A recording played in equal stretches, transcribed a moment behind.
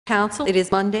Council. It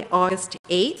is Monday, August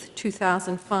 8th,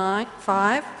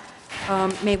 2005.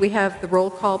 May we have the roll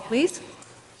call, please?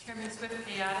 Chairman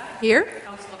Swift-Piata. Here.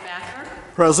 Councilor Backer.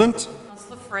 Present.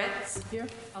 Councilor Fritz. Here.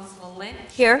 Councilor Lynch.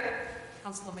 Here.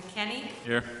 Councilor McKinney.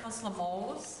 Here. Councilor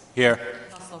Moles. Here.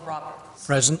 Councilor Roberts.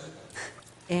 Present.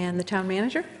 And the town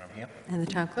manager? I'm here. And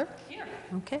the town clerk? Here.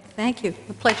 Okay, thank you.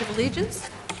 The Pledge of Allegiance.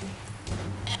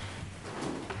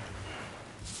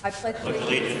 I pledge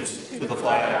allegiance to the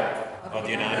flag of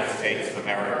the United States of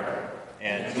America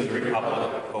and to the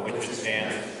republic for which it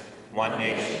stands, one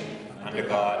nation, under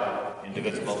God,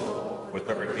 indivisible, with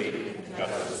liberty and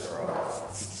justice for all.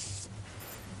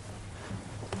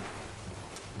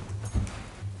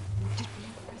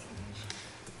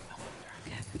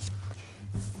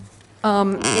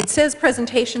 It says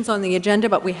presentations on the agenda,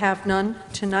 but we have none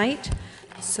tonight.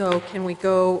 So can we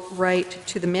go right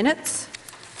to the minutes?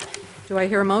 Do I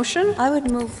hear a motion? I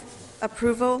would move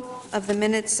approval of the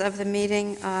minutes of the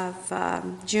meeting of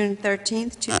June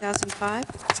 13th, 2005.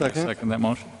 Second that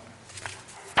motion.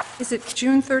 Is it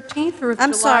June 13th or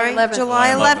I'm July sorry, 11th?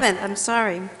 July 11th. I'm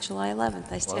sorry, July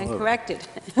 11th. I stand corrected.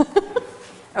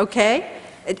 Okay.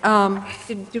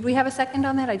 Did we have a second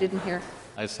on that? I didn't hear.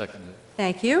 I second it.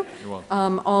 Thank you. You're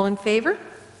welcome. All in favor?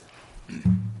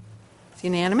 It's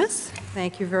unanimous.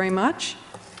 Thank you very much.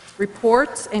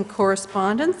 Reports and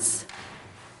correspondence.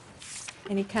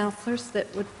 Any counselors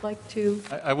that would like to?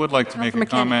 I would like to make a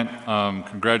Councilor comment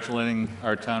congratulating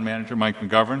our town manager, Mike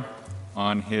McGovern,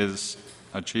 on his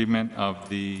achievement of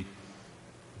the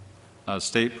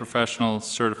state professional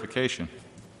certification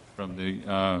from the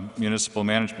Municipal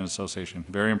Management Association.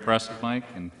 Very impressive, Mike,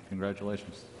 and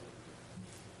congratulations.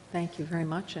 Thank you very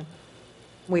much, and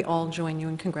we all join you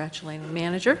in congratulating the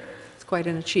manager. It's quite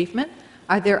an achievement.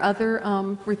 Are there other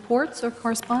reports or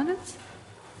correspondence?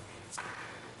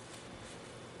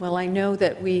 Well, I know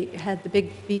that we had the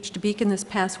big Beach to Beacon this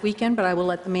past weekend, but I will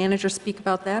let the manager speak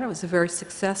about that. It was a very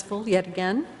successful, yet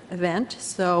again, event.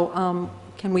 So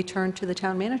can we turn to the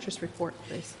town manager's report,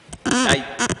 please?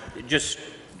 Just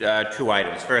two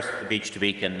items. First, the Beach to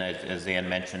Beacon, as Ann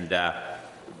mentioned,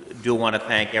 do want to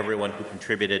thank everyone who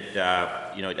contributed.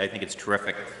 I think it's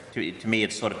terrific. To me,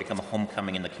 it's sort of become a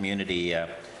homecoming in the community.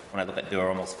 When I look at, there are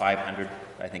almost 500,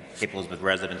 I think, Cape Elizabeth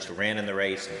residents who ran in the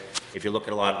race. And if you look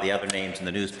at a lot of the other names in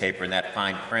the newspaper in that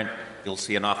fine print, you'll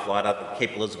see an awful lot of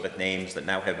Cape Elizabeth names that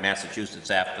now have Massachusetts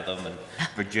after them, and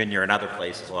Virginia and other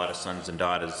places. A lot of sons and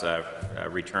daughters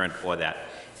returned for that.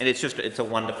 And it's a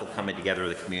wonderful coming together of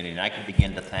the community. And I can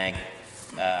begin to thank,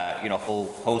 a whole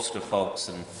host of folks,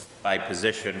 and by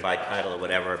position, by title, or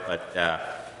whatever, but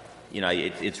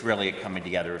it's really a coming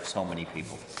together of so many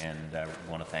people, and we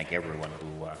want to thank everyone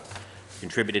who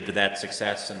contributed to that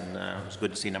success, and it was good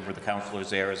to see a number of the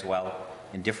councilors there as well,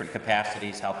 in different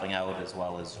capacities, helping out as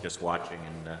well as just watching,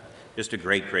 and just a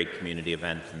great community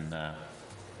event, and the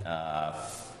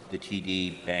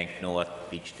TD, Bank North,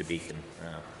 Beach to Beacon,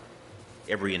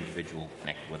 every individual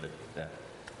connected with it,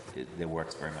 their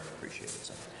work's very much appreciated.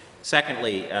 So.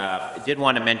 Secondly, I did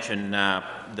want to mention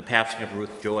the passing of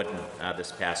Ruth Jordan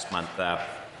this past month.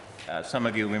 Some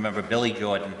of you remember Billy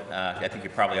Jordan. I think you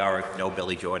probably already know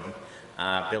Billy Jordan.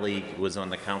 Billy was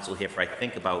on the council here for, I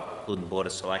think, about, including the Board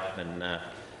of Selectmen,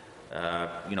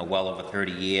 well over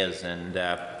 30 years. And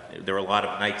there were a lot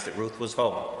of nights that Ruth was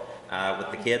home with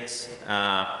the kids,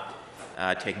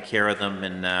 taking care of them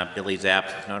in Billy's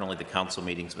absence, not only the council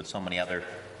meetings, but so many other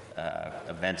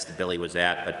events that Billy was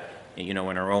at. But in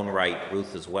her own right,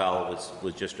 Ruth as well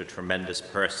was just a tremendous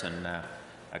person.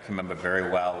 I can remember very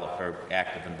well of her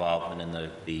active involvement in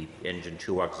the Engine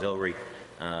 2 Auxiliary.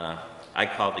 I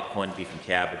called it corned beef and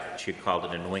cabbage. She called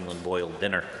it a New England boiled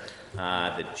dinner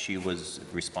that she was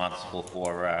responsible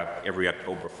for every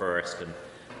October 1st.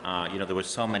 And there were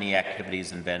so many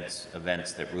activities and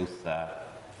events that Ruth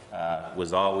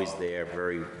was always there,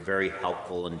 very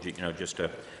helpful, and just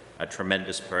a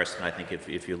tremendous person. I think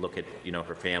if you look at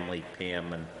her family,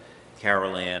 Pam and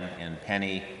Carol Ann and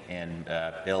Penny and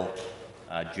Bill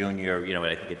Jr.,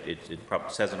 I think it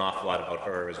probably says an awful lot about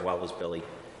her as well as Billy,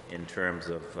 in terms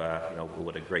of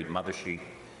what a great mother she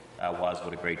was,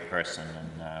 what a great person.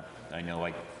 And I know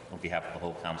I, on behalf of the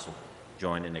whole council,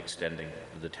 join in extending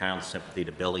the town's sympathy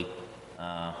to Billy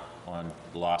on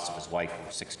the loss of his wife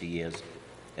of 60 years,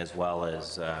 as well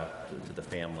as to the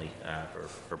family,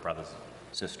 her brother's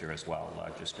sister as well.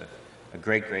 Just a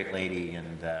great lady,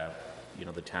 and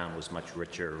the town was much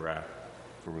richer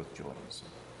for Ruth Jordan. So,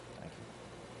 thank you.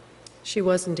 She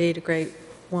was indeed a great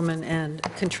woman and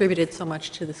contributed so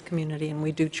much to this community, and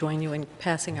we do join you in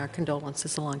passing our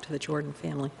condolences along to the Jordan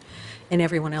family and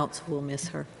everyone else who will miss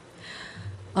her.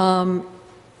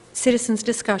 Citizens'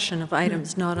 discussion of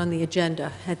items not on the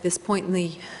agenda. At this point in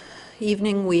the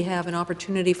evening, we have an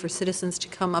opportunity for citizens to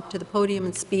come up to the podium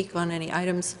and speak on any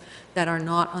items that are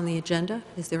not on the agenda.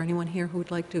 Is there anyone here who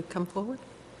would like to come forward?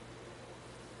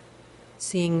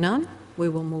 Seeing none, we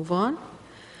will move on.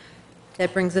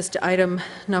 That brings us to item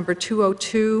number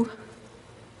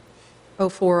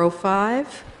 202-0405,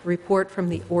 report from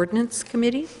the Ordinance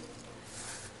Committee.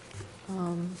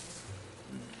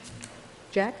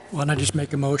 Jack? Why don't I just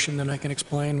make a motion, then I can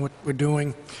explain what we're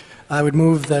doing. I would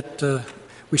move that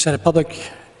we set a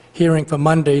public hearing for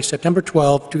Monday, September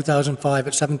 12, 2005,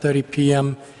 at 7:30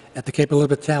 p.m. at the Cape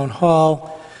Elizabeth Town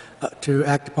Hall to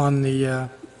act upon the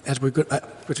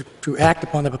to act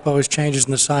upon the proposed changes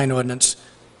in the sign ordinance.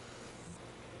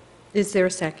 Is there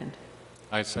a second?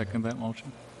 I second that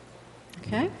motion.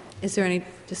 Okay. Is there any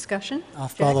discussion? I'll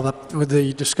follow up with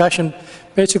the discussion.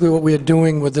 Basically, what we are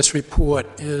doing with this report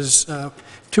is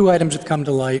two items have come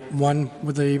to light. One,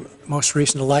 with the most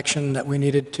recent election, that we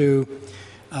needed to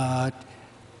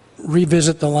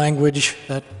revisit the language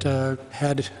that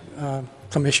had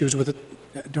some issues with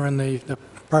it during the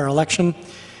prior election.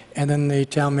 And then the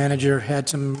town manager had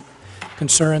some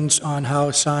concerns on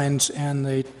how signs and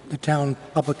the town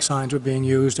public signs were being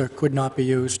used or could not be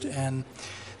used. And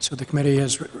so the committee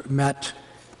has met,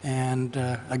 and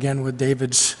again, with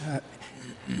David's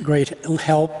great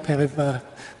help, have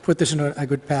put this in a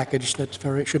good package that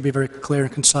should be very clear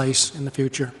and concise in the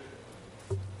future.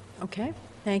 Okay,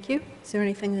 thank you. Is there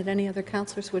anything that any other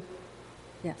councilors would?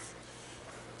 Yes.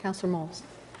 Councilor Moles.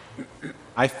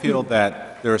 I feel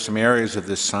that there are some areas of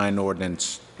this sign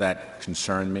ordinance that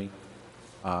concern me,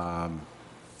 and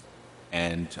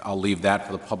I'll leave that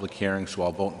for the public hearing, so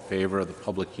I'll vote in favor of the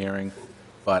public hearing.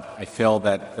 But I feel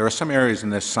that there are some areas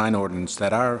in this sign ordinance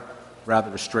that are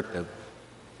rather restrictive,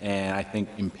 and I think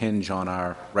impinge on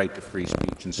our right to free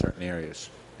speech in certain areas.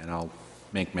 And I'll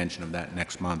make mention of that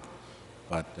next month.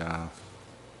 But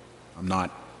I'm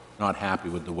not happy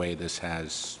with the way this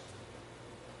has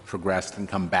progressed and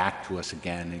come back to us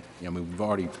again. I mean, we've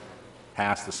already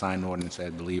passed the sign ordinance,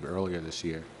 I believe, earlier this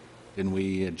year. Didn't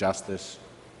we adjust this?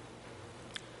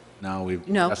 No, we're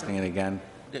adjusting it again?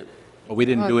 But we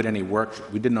didn't do it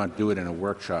we did not do it in a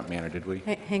workshop manner, did we?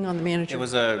 Hang on, the manager.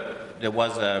 There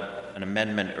was an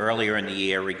amendment earlier in the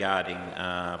year regarding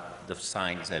the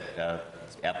signs at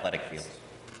athletic fields.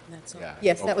 That's all. Yeah,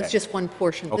 Yes, that was okay. just one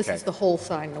portion. This Okay. is the whole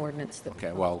sign ordinance that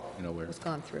Okay, well, was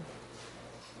gone through.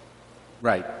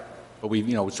 right.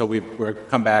 But so we're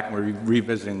come back and we're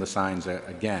revisiting the signs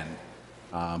again.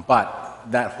 But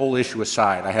that whole issue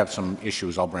aside, I have some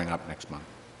issues I'll bring up next month.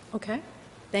 Okay,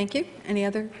 thank you. Any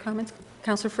other comments?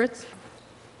 Councilor Fritz?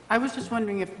 I was just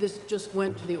wondering if this just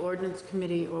went to the ordinance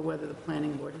committee or whether the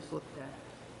planning board has looked at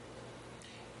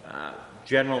it.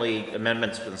 Generally,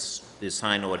 amendments to the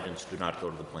sign ordinance do not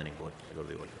go to the planning board, they go to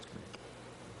the ordinance committee.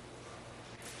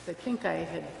 I think I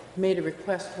had made a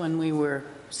request when we were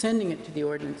sending it to the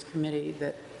ordinance committee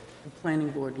that the planning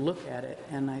board look at it,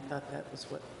 and I thought that was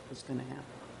what was going to happen.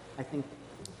 I think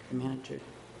the manager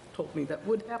told me that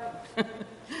would happen.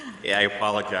 Yeah, I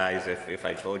apologize if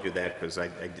I told you that, because I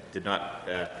did not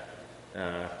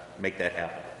make that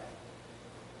happen.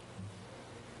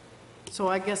 So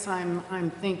I guess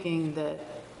I'm thinking that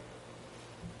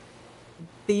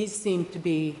these seem to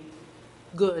be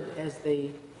good as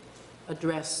they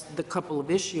address the couple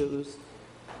of issues,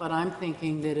 but I'm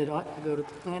thinking that it ought to go to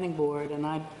the planning board, and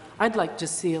I'd like to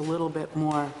see a little bit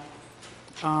more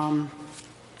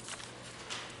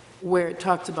where it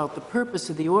talks about the purpose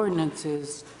of the ordinance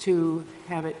is to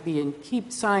have it be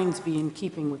signs be in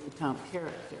keeping with the town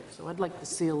character. So I'd like to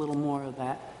see a little more of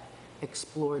that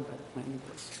explored by the planning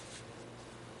board.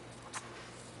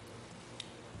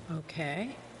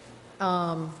 Okay.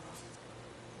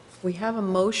 We have a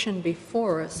motion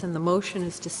before us, and the motion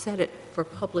is to set it for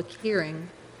public hearing.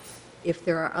 If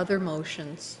there are other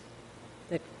motions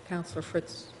that Councilor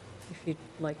Fritz, if you'd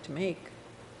like to make,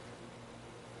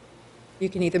 you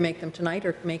can either make them tonight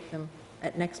or make them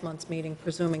at next month's meeting,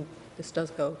 presuming this does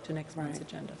go to next month's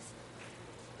agenda.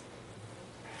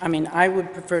 I mean, I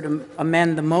would prefer to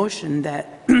amend the motion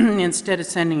that instead of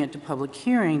sending it to public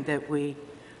hearing, that we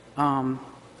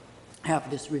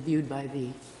have this reviewed by the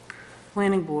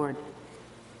planning board,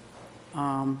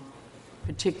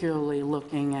 particularly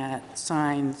looking at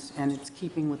signs and its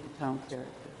keeping with the town character.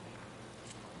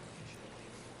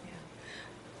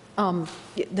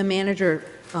 The manager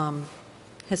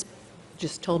has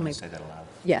just told me. Say that aloud.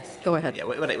 Yes, go ahead. Yeah,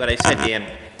 what I said, Dan,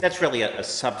 that's really a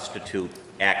substitute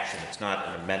action. It's not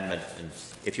an amendment. And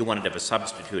if you wanted to have a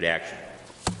substitute action,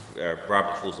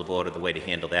 Robert's Rules of Order, the way to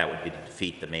handle that would be to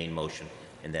defeat the main motion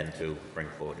and then to bring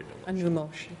forward a new A one. new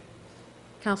motion.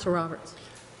 Counselor Roberts.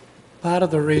 Part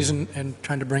of the reason in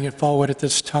trying to bring it forward at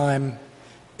this time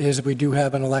is we do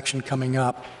have an election coming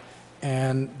up,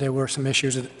 and there were some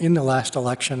issues in the last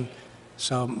election,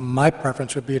 so my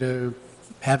preference would be to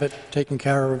have it taken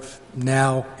care of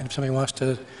now, and if somebody wants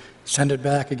to send it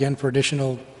back again for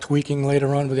additional tweaking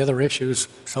later on with the other issues,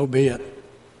 so be it.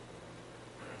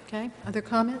 Okay, other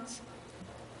comments?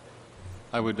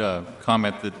 I would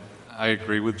comment that I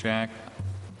agree with Jack.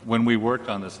 When we worked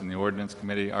on this in the ordinance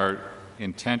committee, our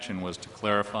intention was to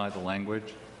clarify the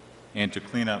language and to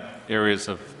clean up areas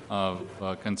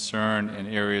of concern and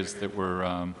areas that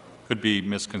were, could be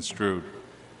misconstrued.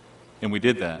 And we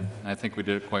did that. And I think we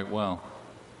did it quite well.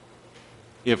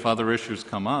 If other issues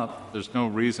come up, there's no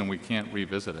reason we can't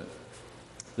revisit it.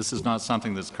 This is not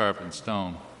something that's carved in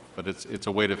stone, but it's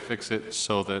a way to fix it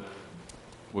so that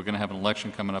we're going to have an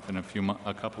election coming up in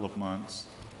a couple of months,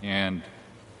 and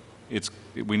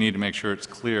we need to make sure it's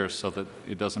clear so that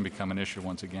it doesn't become an issue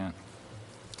once again.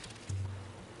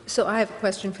 So I have a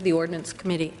question for the ordinance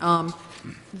committee.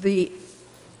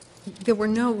 There were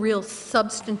no real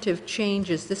substantive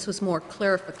changes. This was more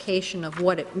clarification of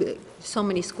what so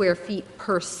many square feet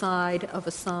per side of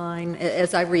a sign,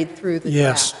 as I read through the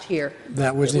Yes, draft here.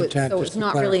 that was the intent, So just it's to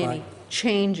not really clarify. any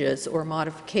changes or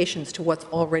modifications to what's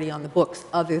already on the books,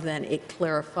 other than it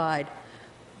clarified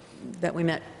that we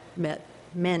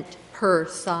meant per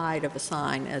side of a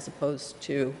sign as opposed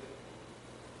to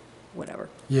whatever,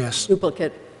 Yes,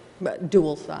 duplicate,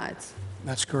 dual sides.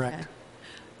 that's correct.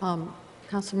 Okay.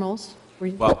 Councilor Moles? were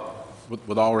you- Well,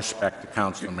 with all respect to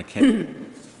Councilor McKinney,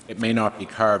 it may not be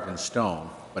carved in stone,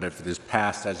 but if it is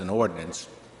passed as an ordinance,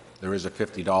 there is a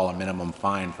 $50 minimum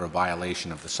fine for a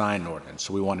violation of the sign ordinance.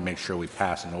 So we want to make sure we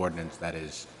pass an ordinance that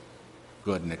is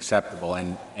good and acceptable.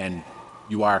 And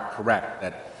you are correct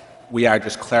that we are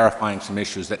just clarifying some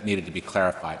issues that needed to be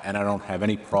clarified, and I don't have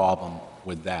any problem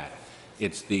with that.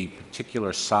 It's the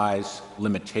particular size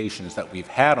limitations that we've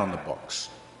had on the books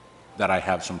that I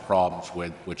have some problems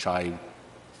with, which I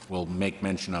will make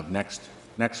mention of next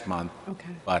month. Okay.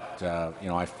 But,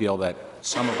 I feel that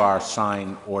some of our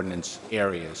sign ordinance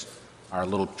areas are a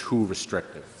little too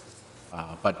restrictive.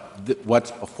 But what's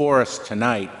before us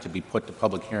tonight to be put to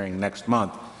public hearing next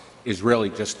month is really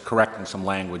just correcting some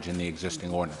language in the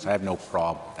existing ordinance. I have no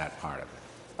problem with that part of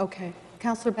it. Okay.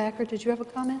 Councilor Backer, did you have a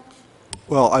comment?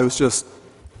 Well, I was just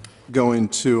going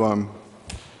to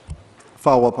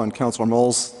follow up on Councilor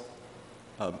Moll's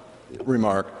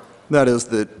remark. That is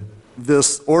that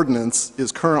this ordinance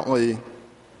is currently,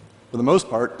 for the most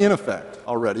part, in effect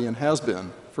already and has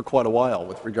been for quite a while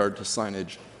with regard to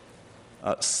signage,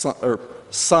 or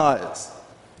size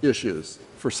issues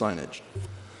for signage.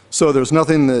 So there's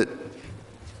nothing that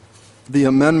the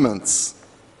amendments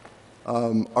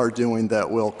are doing that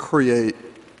will create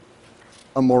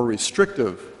a more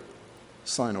restrictive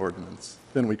sign ordinance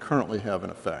than we currently have in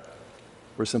effect.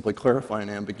 We're simply clarifying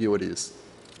ambiguities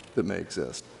that may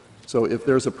exist. So if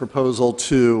there's a proposal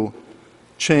to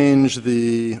change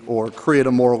or create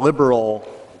a more liberal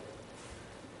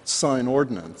sign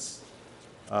ordinance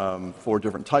for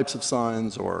different types of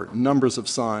signs or numbers of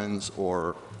signs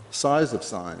or size of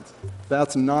signs,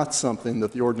 that's not something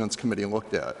that the ordinance committee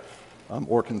looked at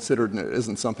or considered, and it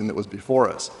isn't something that was before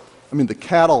us. I mean, the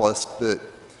catalyst that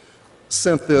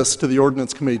sent this to the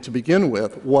ordinance committee to begin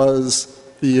with was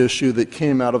the issue that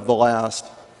came out of the last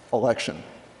election.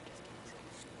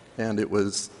 And it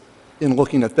was, in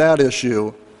looking at that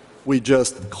issue, we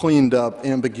just cleaned up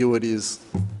ambiguities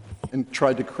and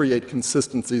tried to create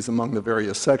consistencies among the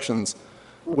various sections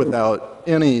without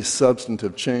any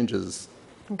substantive changes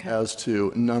Okay. as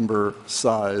to number,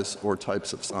 size, or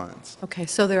types of signs. Okay,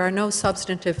 so there are no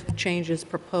substantive changes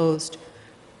proposed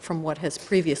from what has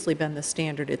previously been the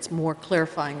standard. It's more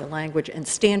clarifying the language and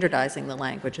standardizing the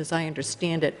language, as I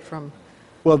understand it from...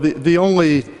 Well, the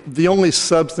only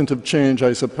substantive change,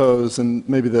 I suppose, and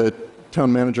maybe the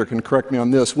town manager can correct me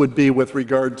on this, would be with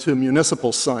regard to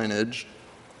municipal signage.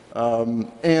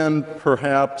 And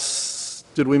perhaps,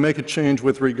 did we make a change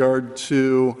with regard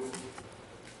to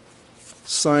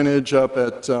signage up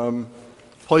at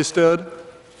Plaisted?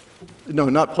 No,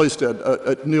 not Plaisted,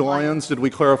 at New Lions. Did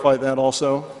we clarify that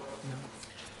also?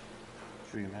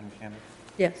 Through you, Madam Chairman.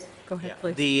 Yes, go ahead,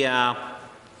 please.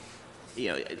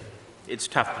 It's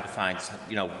tough to define,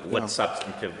 what's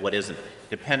substantive, what isn't.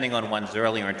 Depending on one's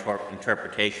earlier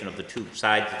interpretation of the two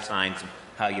sides of signs and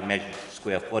how you measure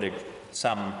square footage,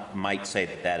 some might say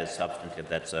that that is substantive.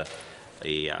 That's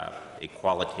a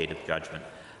qualitative judgment.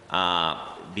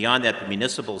 Beyond that, the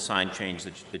municipal sign change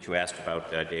that you asked about,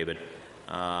 David,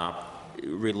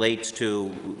 relates to,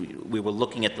 we were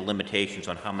looking at the limitations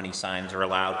on how many signs are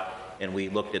allowed, and we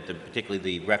looked at particularly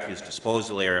the refuse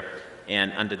disposal area,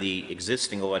 and under the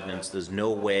existing ordinance, there's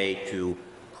no way to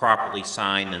properly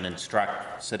sign and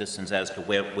instruct citizens as to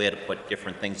where to put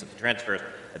different things at the transfers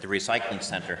at the recycling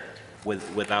center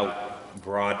without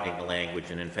broadening the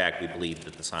language, and in fact, we believe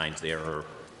that the signs there are,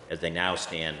 as they now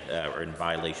stand, are in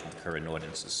violation of the current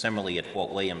ordinances. Similarly, at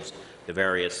Fort Williams, the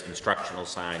various instructional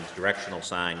signs, directional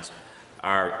signs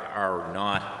are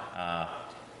not,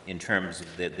 in terms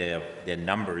of their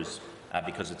numbers,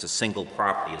 because it's a single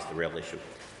property is the real issue.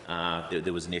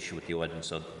 There was an issue with the ordinance,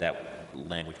 so that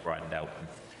language broadened out.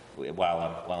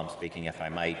 While I'm speaking, if I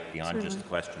might, beyond just the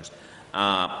questions,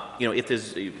 if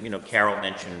there's, Carol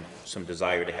mentioned some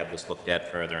desire to have this looked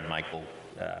at further, and Michael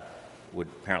would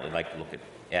apparently like to look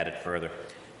at it further.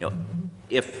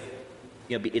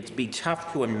 It'd be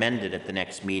tough to amend it at the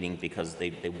next meeting because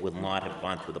they will not have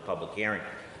gone through the public hearing.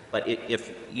 But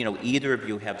if either of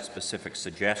you have specific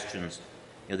suggestions,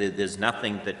 there's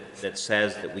nothing that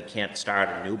says that we can't start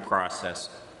a new process,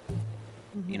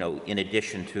 in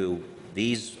addition to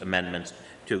these amendments,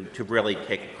 to really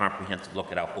take a comprehensive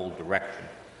look at our whole direction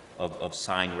of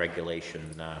sign regulation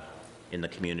in the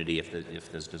community,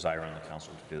 if there's desire on the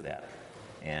council to do that.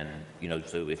 And,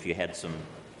 so if you had some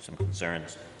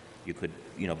concerns, you could,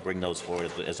 bring those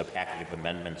forward as a package of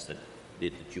amendments that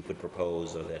you could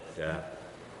propose, or that,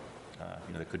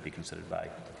 that could be considered by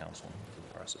the council in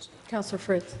the process. Councilor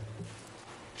Fritz.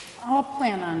 I'll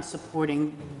plan on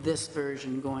supporting this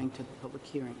version going to the public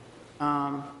hearing.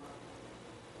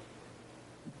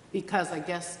 Because I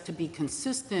guess to be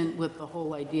consistent with the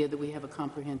whole idea that we have a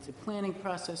comprehensive planning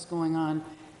process going on,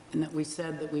 and that we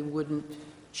said that we wouldn't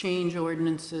change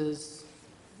ordinances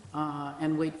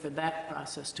and wait for that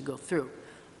process to go through.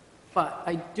 But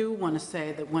I do want to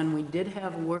say that when we did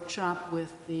have a workshop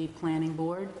with the planning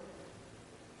board,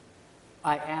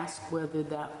 I asked whether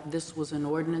this was an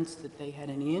ordinance that they had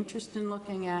any interest in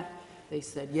looking at. They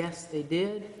said yes, they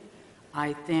did.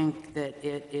 I think that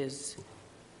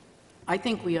I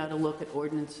think we ought to look at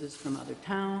ordinances from other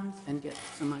towns and get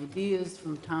some ideas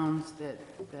from towns that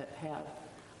have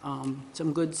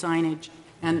some good signage,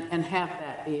 and have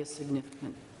that be a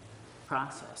significant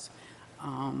process.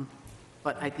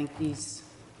 But I think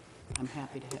I'm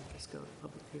happy to have this go to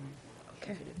public hearing.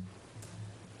 Okay.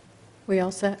 We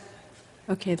all set?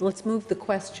 Okay, let's move the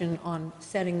question on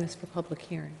setting this for public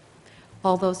hearing.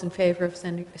 All those in favor of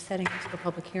setting this for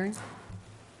public hearing?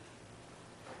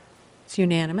 It's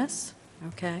unanimous,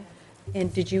 okay.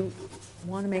 And did you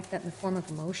want to make that in the form of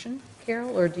a motion,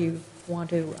 Carol, or do you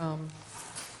want to,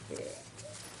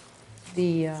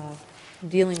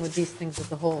 dealing with these things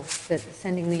as a whole, that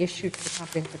sending the issue to the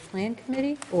comprehensive plan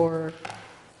committee, or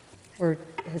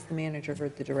has the manager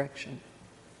heard the direction?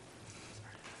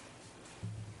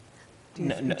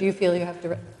 Do you feel you have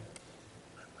to?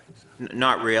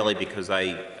 Not really, because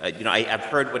I've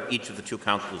heard what each of the two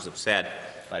councilors have said,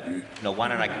 but why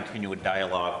don't I continue a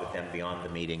dialogue with them beyond the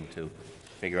meeting to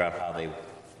figure out how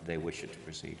they wish it to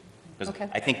proceed? Because Okay.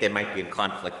 I think they might be in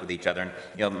conflict with each other.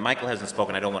 And Michael hasn't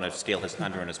spoken. I don't want to steal his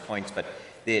thunder and his points, but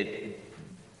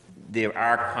there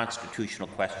are constitutional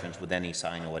questions with any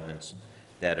sign ordinance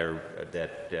that are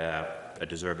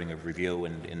deserving of review,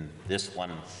 and in this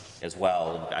one as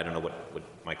well. And I don't know what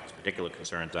Michael's particular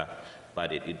concerns are,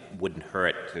 but it wouldn't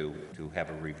hurt to have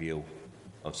a review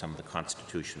of some of the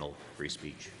constitutional free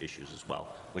speech issues as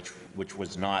well, which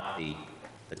was not the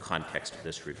context of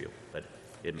this review, but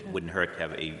it wouldn't hurt to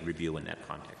have a review in that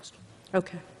context.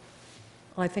 Okay.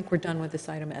 Well, I think we're done with this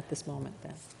item at this moment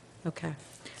then. Okay.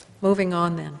 Moving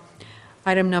on then.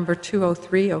 Item number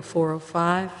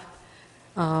 203-0405,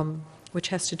 which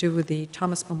has to do with the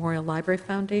Thomas Memorial Library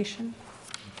Foundation.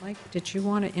 Mike, did you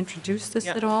want to introduce this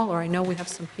at all? Or I know we have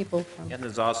some people from... And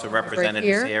there's also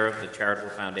representatives here of the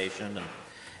Charitable Foundation.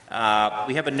 And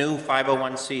we have a new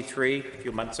 501c3 a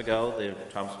few months ago, the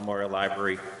Thomas Memorial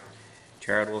Library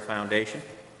Charitable Foundation.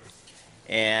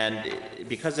 And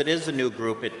because it is a new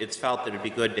group, it's felt that it would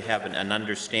be good to have an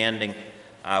understanding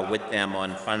with them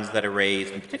on funds that are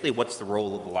raised, and particularly what's the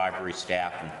role of the library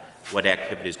staff and what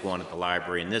activities go on at the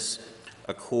library. And this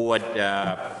accord,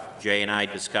 Jay and I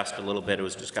discussed a little bit. It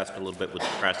was discussed a little bit with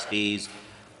the trustees.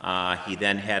 He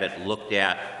then had it looked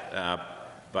at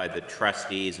by the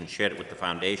trustees and shared it with the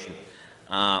foundation.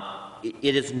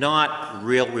 It is not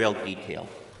real detailed.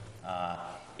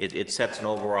 It sets an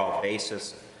overall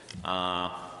basis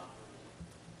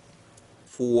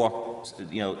for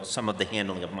some of the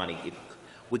handling of money.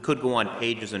 We could go on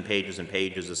pages and pages and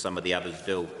pages, as some of the others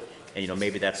do, and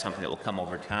maybe that's something that will come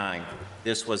over time.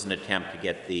 This was an attempt to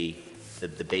get the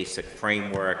basic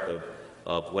framework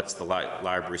of what's the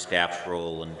library staff's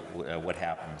role and what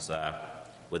happens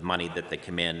with money that they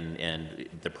come in, and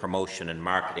the promotion and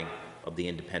marketing of the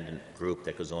independent group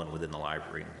that goes on within the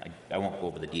library. I won't go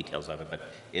over the details of it, but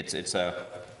it's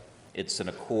an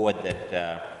accord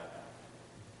that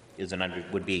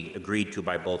would be agreed to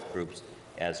by both groups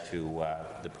as to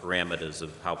the parameters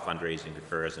of how fundraising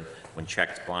occurs, and when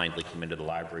checks blindly come into the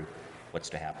library, what's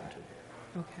to happen to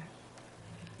them.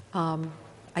 Okay.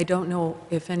 I don't know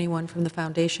if anyone from the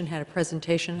foundation had a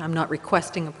presentation. I'm not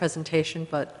requesting a presentation,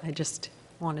 but I just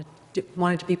wanted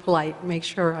to be polite, make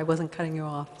sure I wasn't cutting you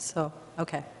off. So,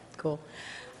 okay, cool.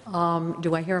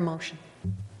 Do I hear a motion?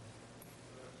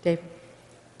 Dave?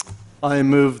 I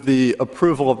move the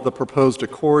approval of the proposed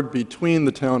accord between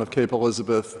the Town of Cape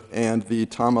Elizabeth and the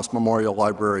Thomas Memorial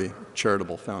Library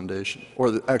Charitable Foundation,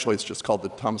 or actually it's just called the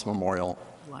Thomas Memorial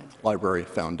Library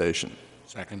Foundation.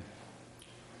 Second.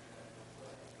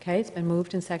 Okay, it's been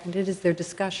moved and seconded. Is there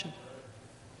discussion?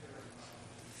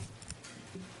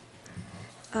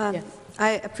 Yes. I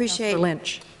appreciate Councilor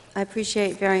Lynch. I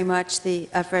appreciate very much the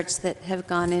efforts that have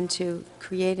gone into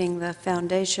creating the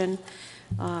foundation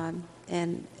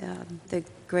and the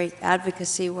great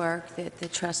advocacy work that the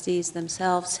trustees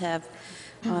themselves have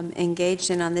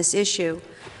engaged in on this issue.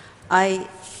 I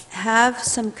have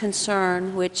some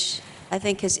concern, which I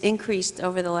think has increased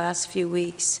over the last few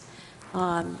weeks,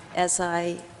 as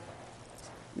I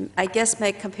guess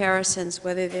make comparisons,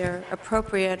 whether they're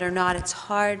appropriate or not. It's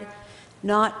hard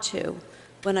not to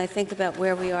when I think about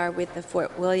where we are with the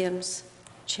Fort Williams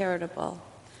Charitable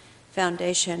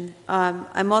Foundation.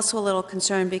 I'm also a little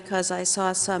concerned because I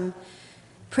saw some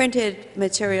printed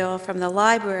material from the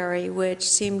library which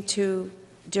seemed to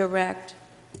direct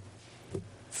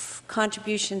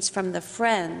contributions from the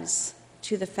Friends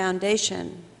to the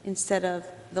foundation instead of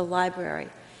the library.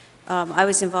 I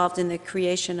was involved in the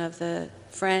creation of the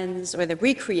Friends, or the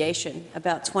recreation,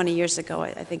 about 20 years ago.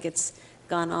 I think it's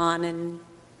gone on and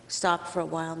stopped for a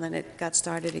while, and then it got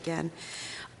started again.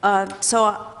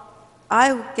 So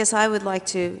I guess I would like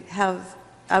to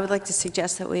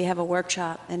suggest that we have a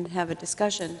workshop and have a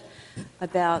discussion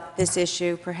about this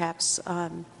issue, perhaps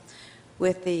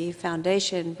with the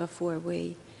foundation before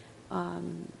we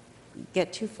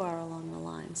get too far along the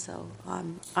line. So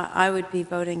I would be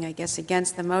voting, I guess,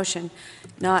 against the motion,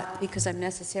 not because I'm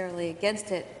necessarily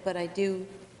against it, but I do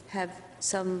have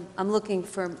I'm looking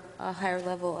for a higher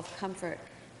level of comfort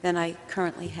than I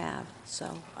currently have.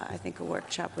 So I think a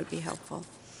workshop would be helpful.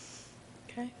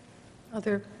 Okay.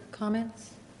 Other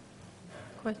comments?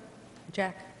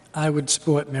 Jack? I would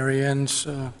support Mary Ann's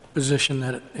position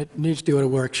that it needs to go to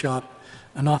workshop.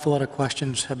 An awful lot of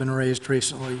questions have been raised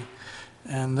recently,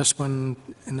 and this one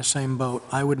in the same boat.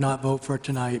 I would not vote for it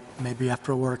tonight, maybe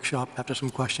after a workshop, after some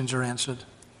questions are answered.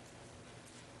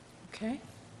 Okay.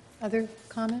 Other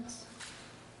comments?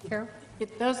 Carol?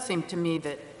 It does seem to me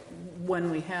that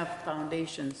when we have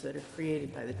foundations that are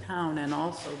created by the town, and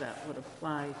also that would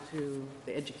apply to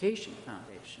the Education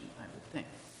Foundation, I would think,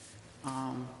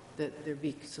 that there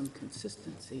be some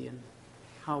consistency in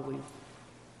how we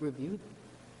review them.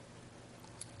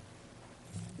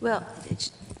 Well,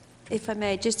 if I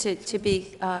may, just to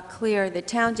be clear, the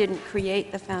town didn't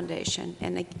create the foundation,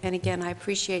 and again, I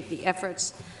appreciate the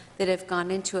efforts that have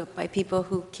gone into it by people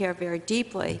who care very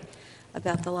deeply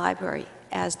about the library,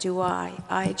 as do I.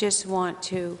 I just want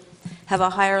to have a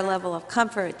higher level of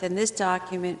comfort than this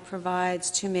document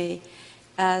provides to me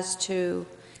as to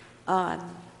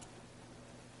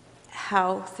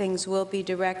how things will be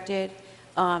directed,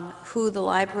 who the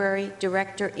library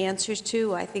director answers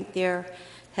to. I think there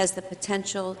has the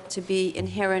potential to be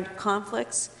inherent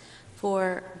conflicts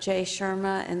for Jay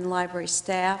Sherma and library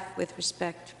staff with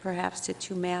respect perhaps to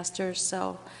two masters.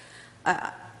 So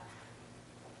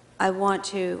I want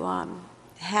to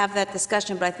have that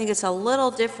discussion, but I think it's a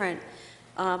little different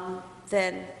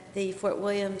than the Fort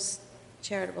Williams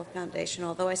Charitable Foundation,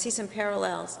 although I see some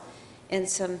parallels and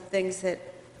some things that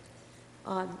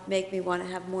make me want to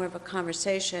have more of a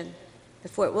conversation. The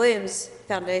Fort Williams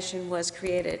Foundation was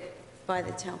created by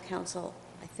the town council,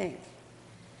 I think.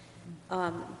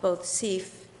 Both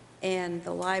CEF and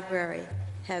the library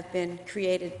have been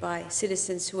created by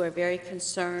citizens who are very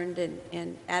concerned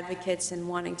and advocates and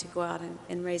wanting to go out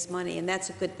and raise money, and that's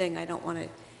a good thing. I don't want to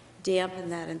dampen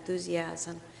that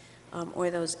enthusiasm or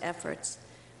those efforts.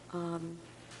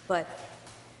 But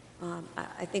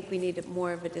I think we need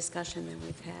more of a discussion than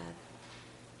we've had.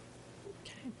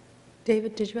 Okay.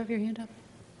 David, did you have your hand up?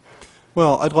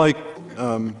 Well, I'd like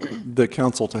the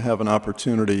council to have an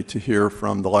opportunity to hear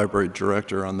from the library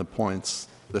director on the points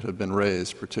that have been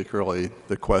raised, particularly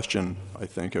the question, I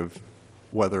think, of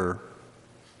whether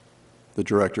the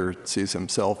director sees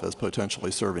himself as potentially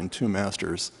serving two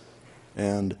masters,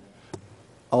 and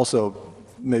also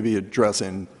maybe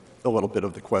addressing a little bit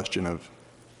of the question of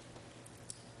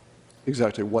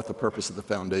exactly what the purpose of the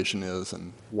foundation is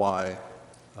and why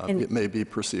And- it may be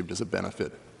perceived as a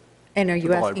benefit. And are to you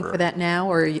the asking for library. that now,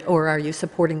 or are you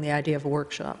supporting the idea of a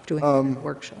workshop, doing a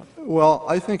workshop? Well,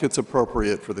 I think it's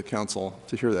appropriate for the council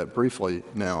to hear that briefly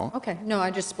now. Okay, no, I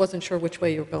just wasn't sure which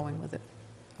way you were going with it.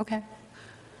 Okay.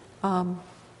 And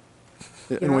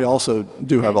we also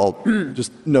do have, I'll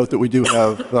just note that we do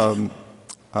have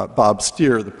Bob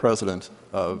Steer, the president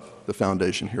of the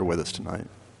foundation, here with us tonight.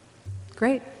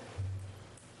 Great.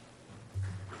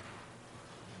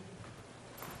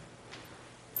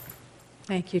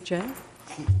 Thank you, Jay.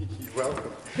 You're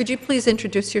welcome. Could you please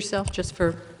introduce yourself, just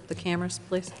for the cameras,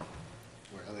 please?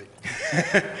 Where are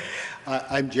they?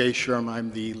 I'm Jay Sherm.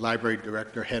 I'm the library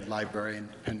director, head librarian,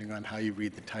 depending on how you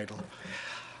read the title.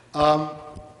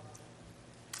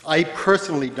 I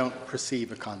personally don't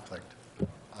perceive a conflict.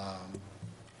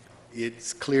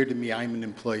 It's clear to me I'm an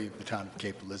employee of the town of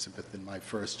Cape Elizabeth, and my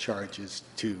first charge is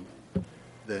to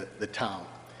the town.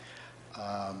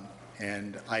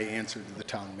 And I answer to the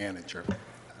town manager.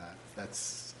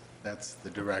 That's the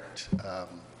direct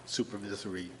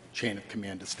supervisory chain of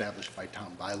command established by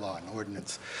town bylaw and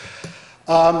ordinance.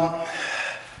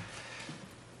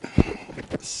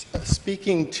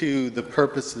 Speaking to the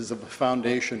purposes of a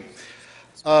foundation,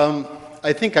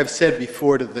 I think I've said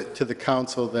before to the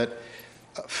council that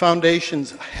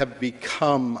foundations have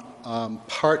become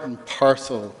part and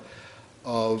parcel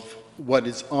of what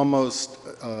is almost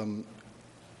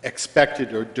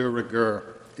expected or de rigueur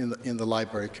in the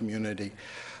library community.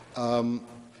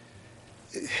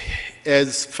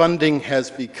 As funding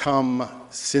has become,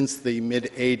 since the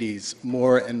mid-'80s,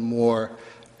 more and more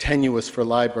tenuous for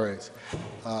libraries,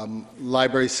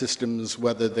 library systems,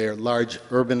 whether they're large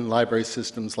urban library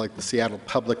systems like the Seattle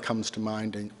Public comes to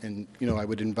mind, and you know, I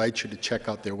would invite you to check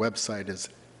out their website as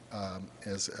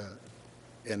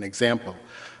an example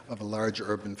of a large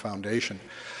urban foundation.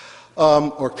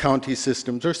 Or county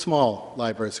systems, or small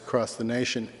libraries across the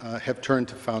nation have turned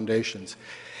to foundations.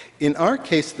 In our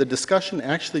case, the discussion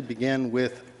actually began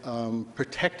with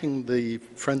protecting the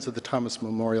Friends of the Thomas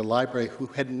Memorial Library, who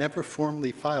had never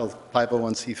formally filed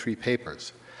 501c3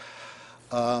 papers.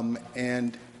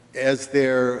 And as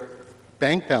their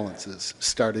bank balances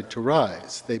started to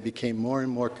rise, they became more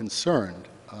and more concerned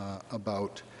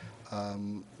about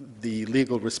the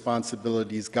legal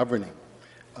responsibilities governing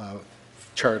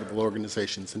charitable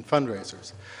organizations and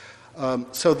fundraisers.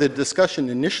 So the discussion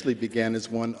initially began as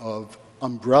one of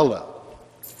umbrella,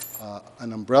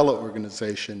 an umbrella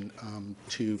organization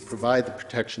to provide the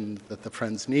protection that the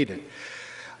Friends needed.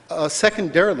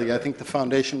 Secondarily, I think the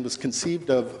foundation was conceived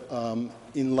of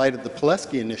in light of the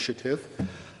Pileski Initiative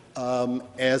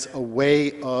as a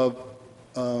way of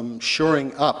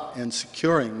shoring up and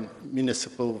securing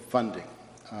municipal funding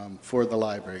for the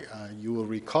library. You will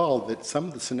recall that some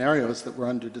of the scenarios that were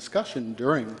under discussion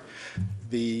during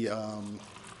the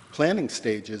planning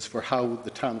stages for how the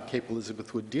town of Cape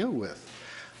Elizabeth would deal with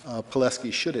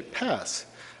Pileski should it pass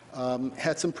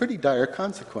had some pretty dire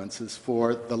consequences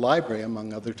for the library,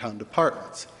 among other town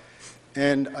departments.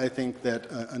 And I think that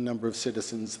a number of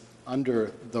citizens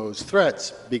under those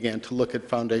threats began to look at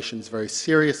foundations very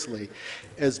seriously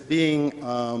as being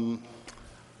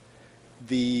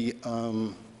the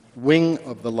wing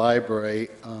of the library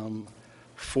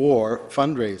for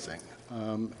fundraising.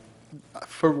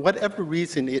 For whatever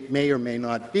reason it may or may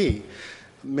not be,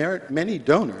 many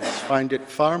donors find it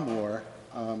far more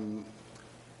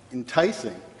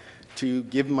enticing to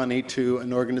give money to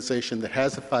an organization that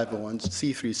has a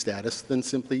 501c3 status than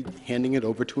simply handing it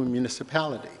over to a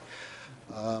municipality.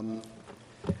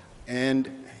 And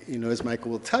you know, as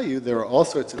Michael will tell you, there are all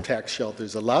sorts of tax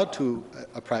shelters allowed to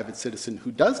a private citizen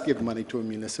who does give money to a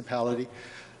municipality,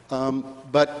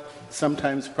 but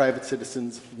sometimes private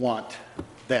citizens want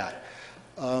that.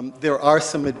 There are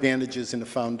some advantages in a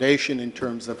foundation in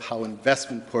terms of how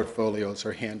investment portfolios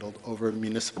are handled over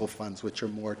municipal funds, which are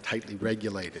more tightly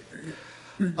regulated.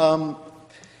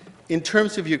 In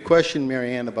terms of your question,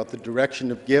 Marianne, about the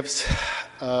direction of gifts,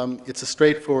 it's a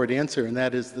straightforward answer, and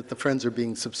that is that the Friends are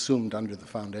being subsumed under the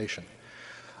foundation.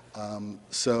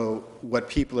 So what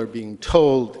people are being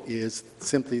told is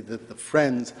simply that the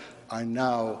Friends are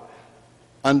now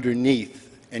underneath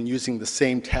and using the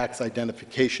same tax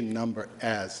identification number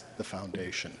as the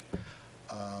foundation.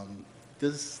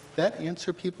 Does that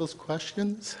answer people's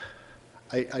questions?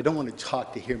 I don't want to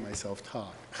talk to hear myself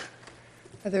talk.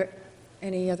 Are there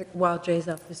any other, while Jay's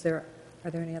up, are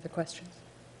there any other questions?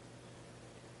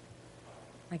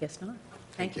 I guess not.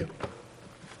 Thank you.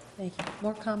 Thank you.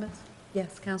 More comments?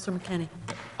 Yes, Councilor McKenney.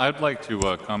 I'd like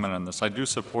to comment on this. I do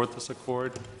support this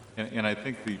accord, and I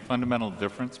think the fundamental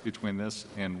difference between this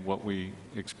and what we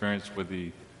experienced with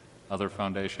the other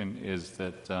foundation is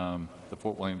that the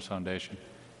Fort Williams Foundation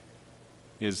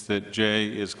is that Jay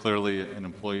is clearly an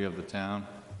employee of the town.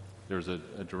 There's a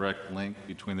direct link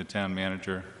between the town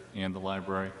manager and the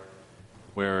library,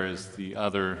 whereas the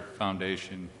other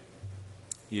foundation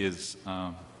is,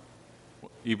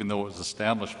 even though it was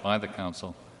established by the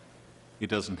council, it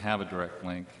doesn't have a direct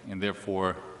link, and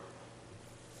therefore,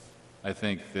 I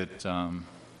think that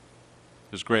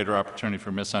there's greater opportunity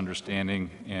for misunderstanding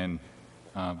and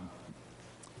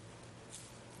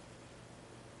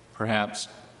perhaps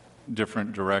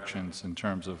different directions in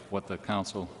terms of what the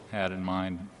council had in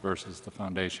mind versus the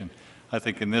foundation. I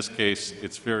think in this case,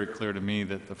 it's very clear to me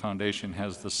that the foundation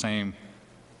has the same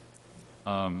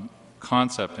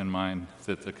concept in mind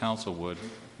that the council would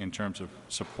in terms of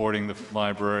supporting the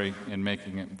library and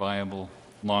making it viable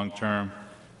long-term,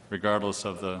 regardless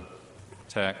of the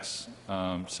tax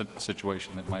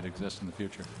situation that might exist in the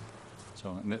future.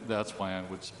 So that's why I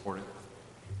would support it.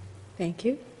 Thank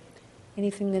you.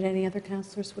 Anything that any other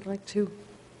councilors would like to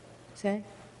say?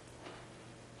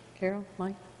 Carol,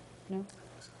 Mike? No? You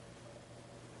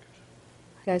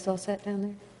guys all set down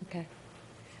there? Okay.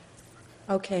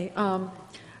 Okay.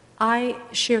 I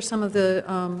share some of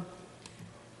the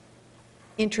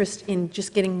interest in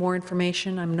just getting more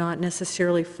information. I'm not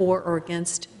necessarily for or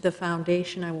against the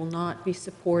foundation. I will not be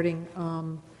supporting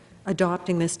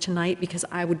adopting this tonight because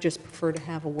I would just prefer to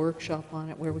have a workshop on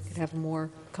it where we could have a more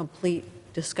complete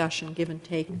discussion, give and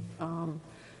take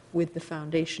with the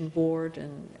foundation board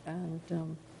and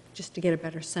just to get a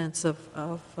better sense of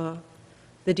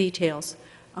the details.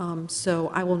 So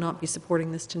I will not be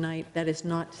supporting this tonight. That is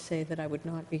not to say that I would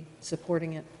not be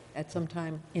supporting it at some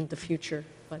time in the future,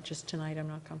 but just tonight I'm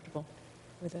not comfortable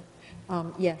with it.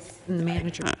 Yes, and the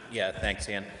manager. Yeah, thanks,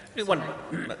 Ann. It's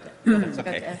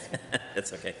okay.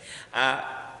 It's okay. I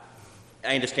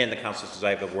understand the council's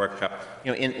desire of a workshop.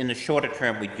 You know, in the shorter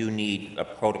term, we do need a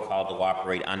protocol to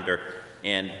operate under.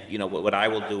 And, you know, what I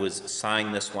will do is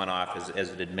sign this one off as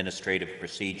an administrative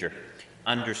procedure,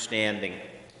 understanding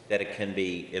that it can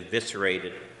be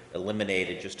eviscerated,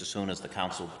 eliminated just as soon as the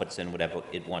council puts in whatever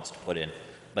it wants to put in.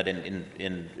 But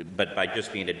but by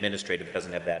just being administrative, it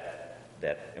doesn't have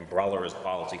that umbrella as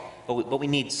policy. But we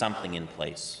need something in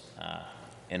place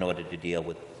in order to deal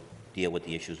with the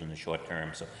issues in the short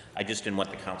term. So I just didn't want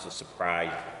the council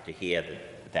surprised to hear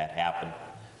that happened.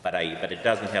 But it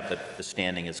doesn't have the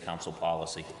standing as council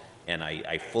policy. And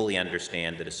I fully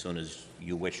understand that as soon as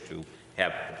you wish to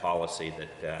have the policy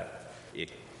that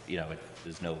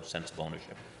there's no sense of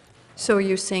ownership. So are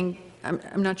you saying,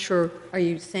 I'm not sure, are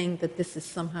you saying that this is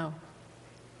somehow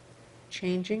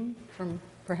changing from,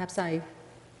 perhaps I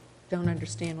don't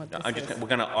understand what this is. We're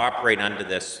going to operate under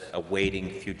this, awaiting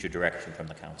future direction from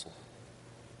the council,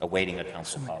 awaiting a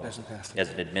council policy as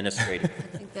an administrative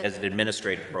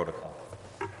protocol.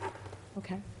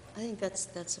 Okay, I think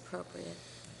that's appropriate.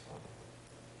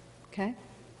 okay.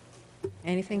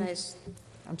 Anything? Nice.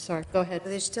 I'm sorry, go ahead. But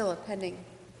there's still a pending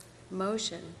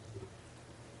motion.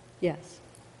 Yes.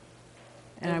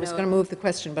 And I I was know- going to move the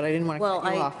question, but I didn't want to Well,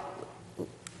 cut you I off.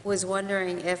 was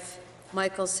wondering if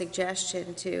Michael's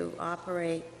suggestion to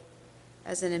operate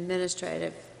as an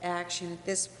administrative action at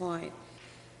this point,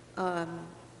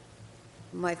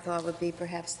 my thought would be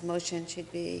perhaps the motion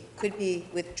could be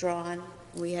withdrawn.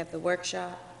 We have the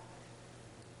workshop.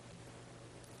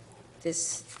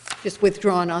 This, Just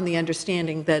withdrawn on the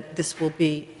understanding that this will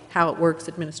be how it works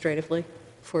administratively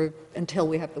until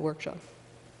we have the workshop.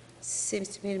 seems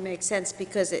to me to make sense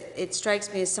because it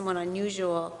strikes me as somewhat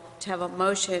unusual to have a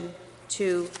motion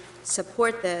to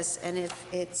support this, and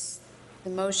if the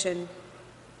motion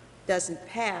doesn't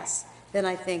pass, then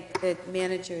I think the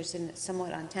manager's in a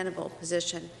somewhat untenable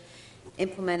position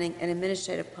implementing an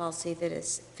administrative policy that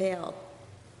has failed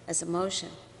as a motion.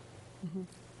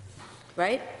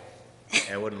 Right?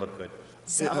 It wouldn't look good.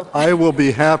 So, I will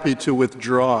be happy to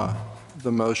withdraw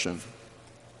the motion.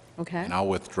 Okay, And I'll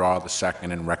withdraw the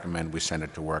second and recommend we send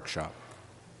it to workshop.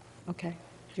 okay.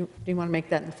 Do you want to make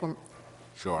that in the form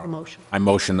Sure. of a motion? I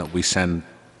motion that we send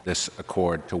this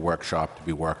accord to workshop to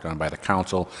be worked on by the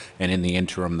council, and in the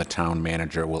interim, the town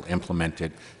manager will implement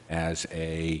it as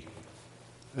a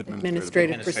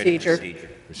Administrative procedure.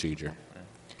 procedure.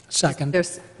 Second.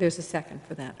 There's a second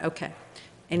for that, okay.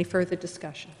 Any further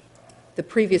discussion? The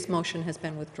previous motion has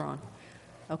been withdrawn.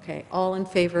 Okay, all in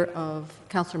favor of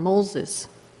Councillor Moles's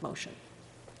motion?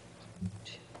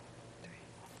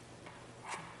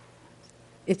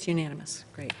 It's unanimous,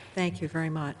 great, thank you very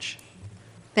much.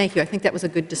 Thank you. I think that was a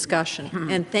good discussion.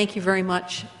 And thank you very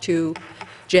much to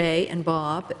Jay and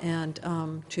Bob and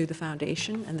to the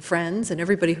foundation and the Friends and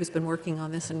everybody who's been working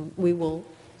on this. And we will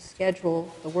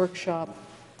schedule the workshop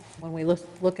when we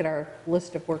look at our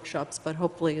list of workshops, but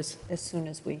hopefully as soon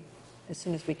as we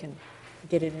can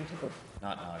get it into the...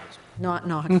 Not in August. Not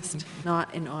in August.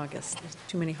 Not in August. There's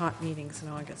too many hot meetings in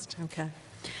August. Okay.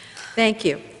 Thank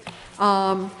you.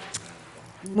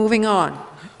 Moving on.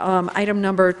 Item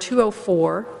number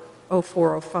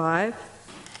 204-0405,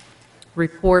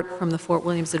 report from the Fort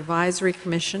Williams Advisory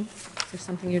Commission. Is there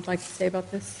something you'd like to say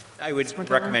about this? I would Mr. McGovern?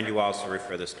 recommend you also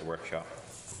refer this to workshop.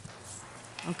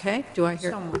 Okay. Do I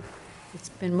hear? So moved. It's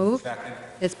been moved? Second.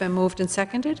 It's been moved and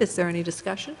seconded. Is there any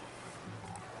discussion?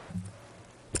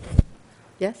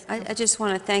 Yes? I just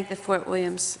want to thank the Fort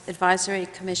Williams Advisory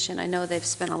Commission. I know they've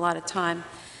spent a lot of time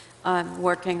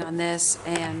working on this,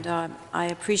 and I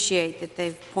appreciate that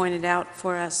they've pointed out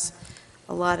for us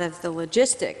a lot of the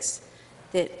logistics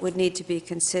that would need to be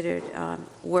considered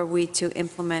were we to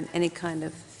implement any kind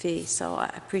of fee. So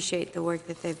I appreciate the work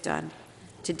that they've done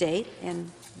to date, and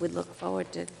would look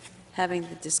forward to having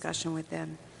the discussion with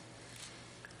them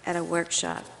at a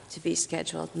workshop to be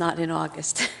scheduled, not in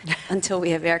August, until we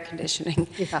have air conditioning.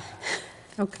 Yeah.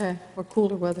 Okay. Or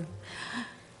cooler weather.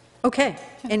 Okay.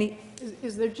 Any?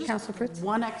 Is there just Councilor Fritz?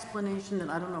 one explanation that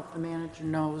I don't know if the manager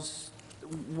knows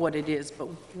what it is, but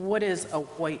what is a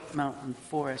White Mountain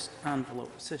Forest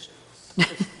envelope system?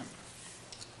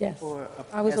 Yes. Or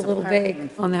I was a as little parking vague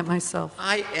on that myself.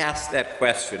 I asked that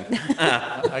question.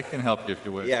 I can help you if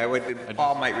you wish. Yeah,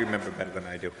 Paul might remember better than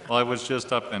I do. Well, I was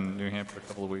just up in New Hampshire a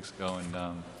couple of weeks ago, and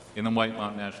in the White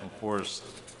Mountain National Forest,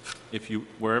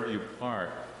 wherever you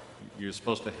park, you're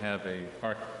supposed to have a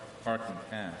parking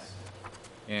pass,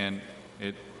 and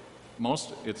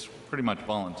it's pretty much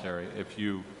voluntary.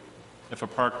 If a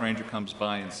park ranger comes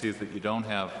by and sees that you don't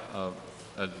have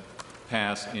a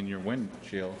pass in your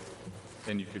windshield,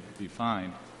 then you could be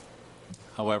fined.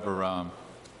 However,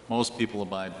 most people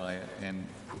abide by it, and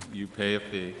you pay a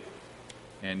fee,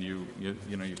 and you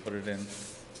put it in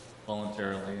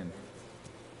voluntarily, and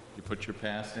you put your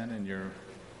pass in, and you're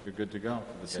good to go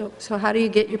for the day. So how do you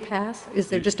get your pass? Is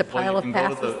there just a pile of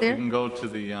passes You there? can go to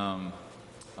the,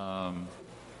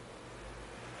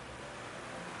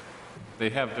 they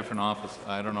have different offices,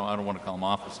 I don't want to call them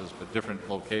offices, but different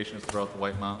locations throughout the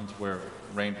White Mountains where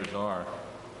rangers are,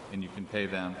 and you can pay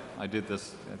them. I did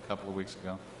this a couple of weeks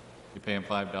ago. You pay them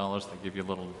 $5, they give you a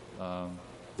little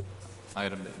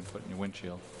item that you put in your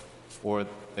windshield. Or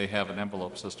they have an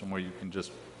envelope system where you can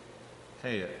just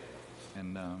pay it,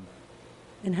 and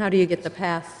And how do you get the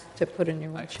pass to put in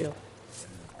your windshield?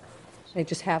 They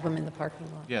just have them in the parking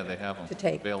lot? yeah, they have them To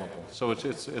take. available. So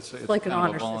it's like an kind of a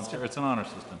honor volunteer- system. It's an honor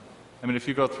system. I mean, if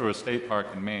you go through a state park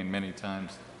in Maine, many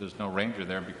times there's no ranger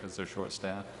there because they're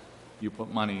short-staffed. You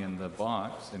put money in the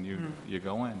box and you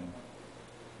go in. And,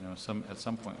 at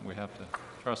some point we have to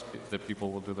trust that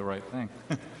people will do the right thing.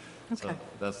 So Okay.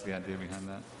 that's the idea behind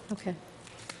that. Okay.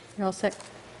 You're all set,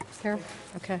 Carol?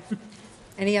 Okay.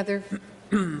 Any other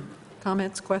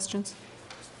comments, questions?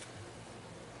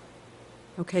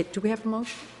 Okay, do we have a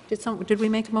motion? Did we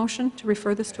make a motion to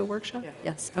refer this to a workshop? Yeah.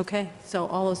 Yes, okay. So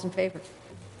all those in favor?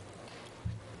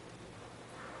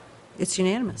 It's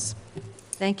unanimous.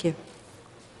 Thank you.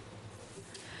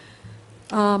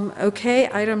 Okay,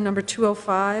 item number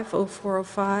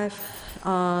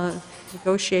 205-0405,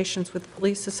 negotiations with the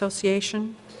Police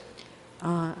Association.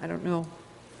 I don't know.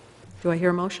 Do I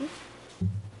hear a motion?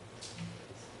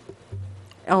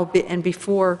 And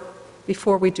before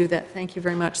we do that, thank you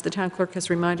very much. The town clerk has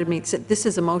reminded me, this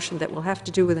is a motion that will have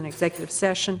to do with an executive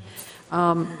session.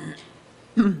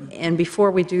 And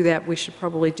before we do that, we should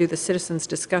probably do the citizens'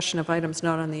 discussion of items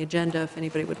not on the agenda, if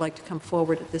anybody would like to come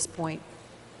forward at this point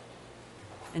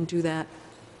and do that.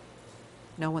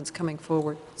 No one's coming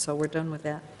forward, so we're done with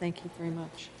that. Thank you very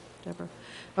much, Deborah.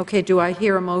 Okay, do I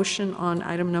hear a motion on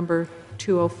item number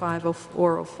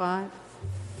 205-0405?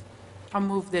 I'll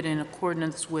move that in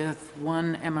accordance with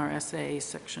 1 MRSA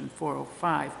Section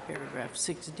 405, Paragraph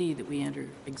 6D, that we enter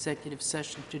executive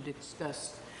session to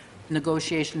discuss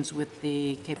negotiations with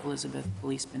the Cape Elizabeth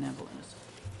Police Benevolence.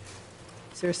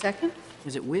 Is there a second?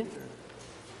 Is it with or?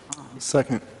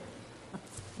 Second.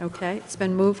 Okay, it's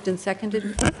been moved and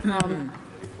seconded.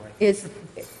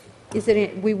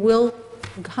 We will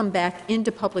come back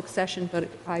into public session, but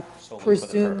I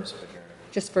presume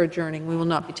just for adjourning. We will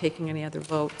not be taking any other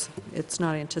votes. It's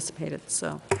not anticipated,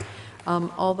 so.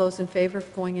 All those in favor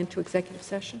of going into executive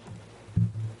session?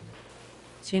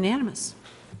 It's unanimous.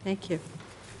 Thank you.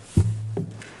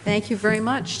 Thank you very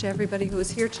much to everybody who was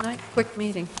here tonight. Quick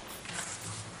meeting.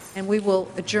 and we will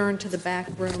adjourn to the back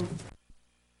room